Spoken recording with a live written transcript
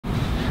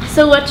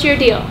So what's your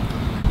deal?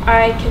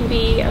 I can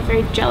be a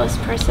very jealous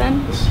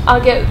person. I'll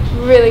get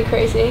really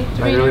crazy.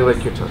 I really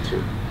like your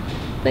tattoo.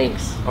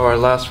 Thanks. Oh, our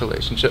last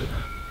relationship.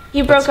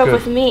 He broke up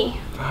with me.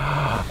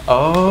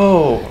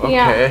 Oh, okay.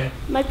 Yeah.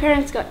 My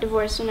parents got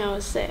divorced when I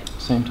was 6.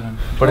 Same time.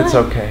 But it's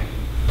okay.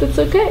 That's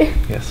okay.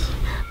 Yes.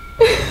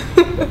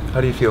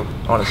 How do you feel,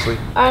 honestly?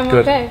 I'm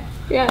good. Okay.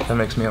 Yeah. That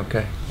makes me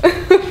okay.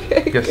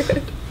 Okay, yes.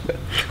 good.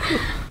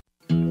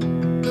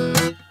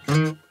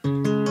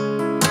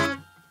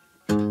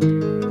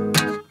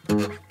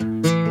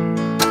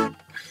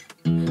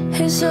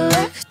 It's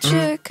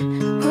electric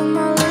with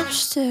my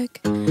lipstick,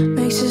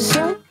 makes its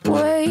own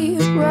way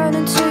right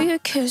into your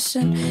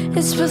kissing.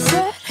 It's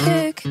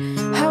pathetic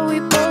how we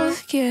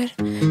both get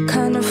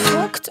kind of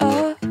fucked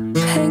up,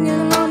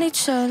 hanging on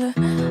each other.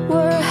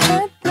 We're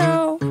ahead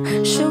now,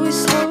 should we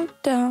slow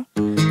down?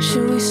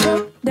 Should we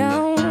slow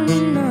down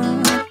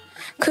now?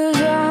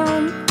 'Cause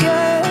I'm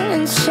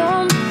getting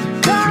some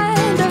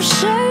kind of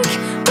shake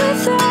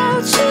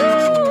without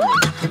you.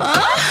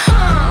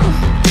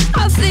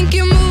 I think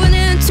you're moving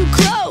in too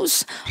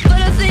close, but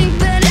I think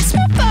that it's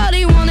my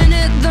body wanting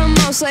it the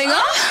most. Like,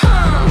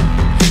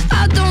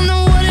 I don't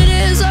know what it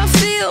is I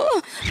feel,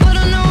 but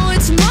I know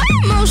it's my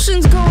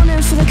emotions going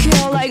in for the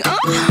kill. Like, but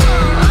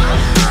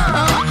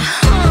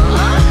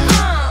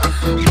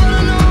I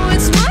know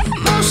it's my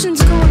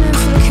emotions going in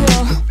for the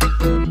kill.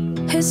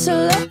 It's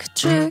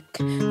electric,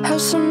 how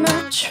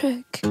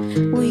symmetric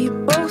we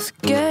both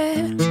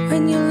get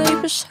when you lay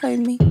beside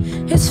me.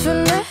 It's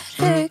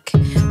phonetic,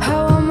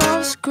 how our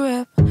mouths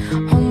grip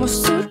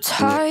almost too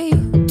tight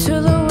to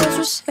the words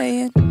we're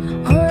saying.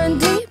 We're in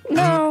deep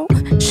now,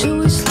 should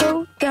we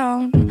slow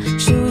down?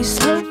 Should we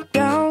slow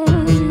down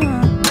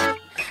now?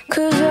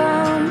 'Cause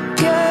I'm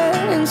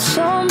getting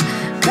some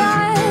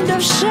kind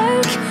of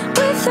shake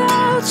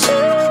without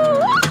you.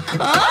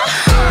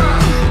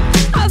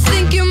 I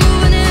think you're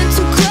moving in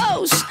too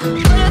close,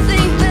 but I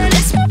think that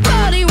it's my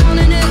body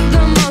wanting it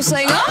the most.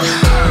 Like,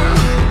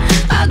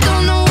 I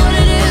don't know what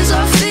it is I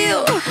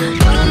feel,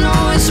 but I know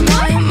it's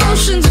my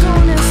emotions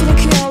going in for the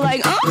kill.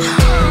 Like, but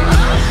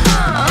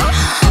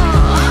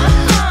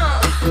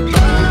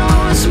I know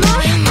it's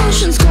my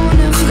emotions going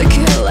in for the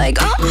kill. Like,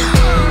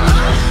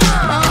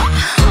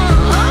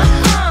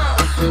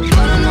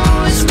 but I know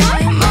it's my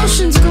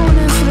emotions going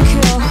in for the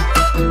kill.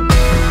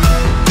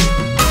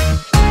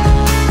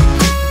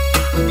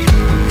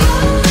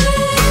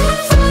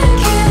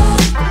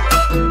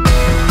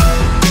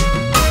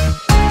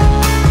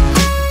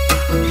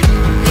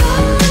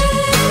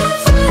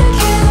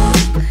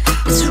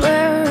 It's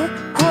rare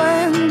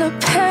when the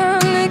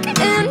panic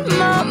in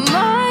my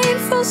mind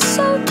feels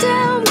so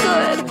damn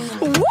good.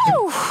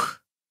 Woo!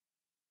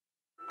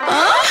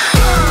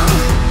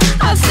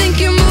 I think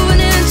you're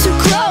moving in too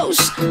close,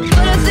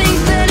 but I think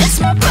that it's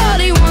my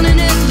body wanting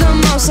it the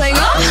most. Like,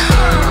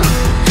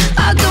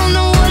 I don't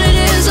know what it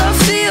is I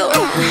feel,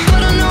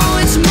 but I know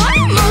it's my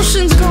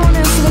emotions going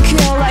in for the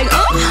kill. Like,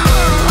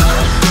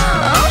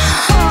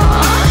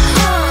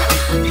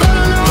 but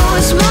I know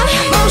it's my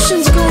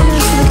emotions going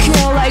in for the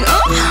kill. Like,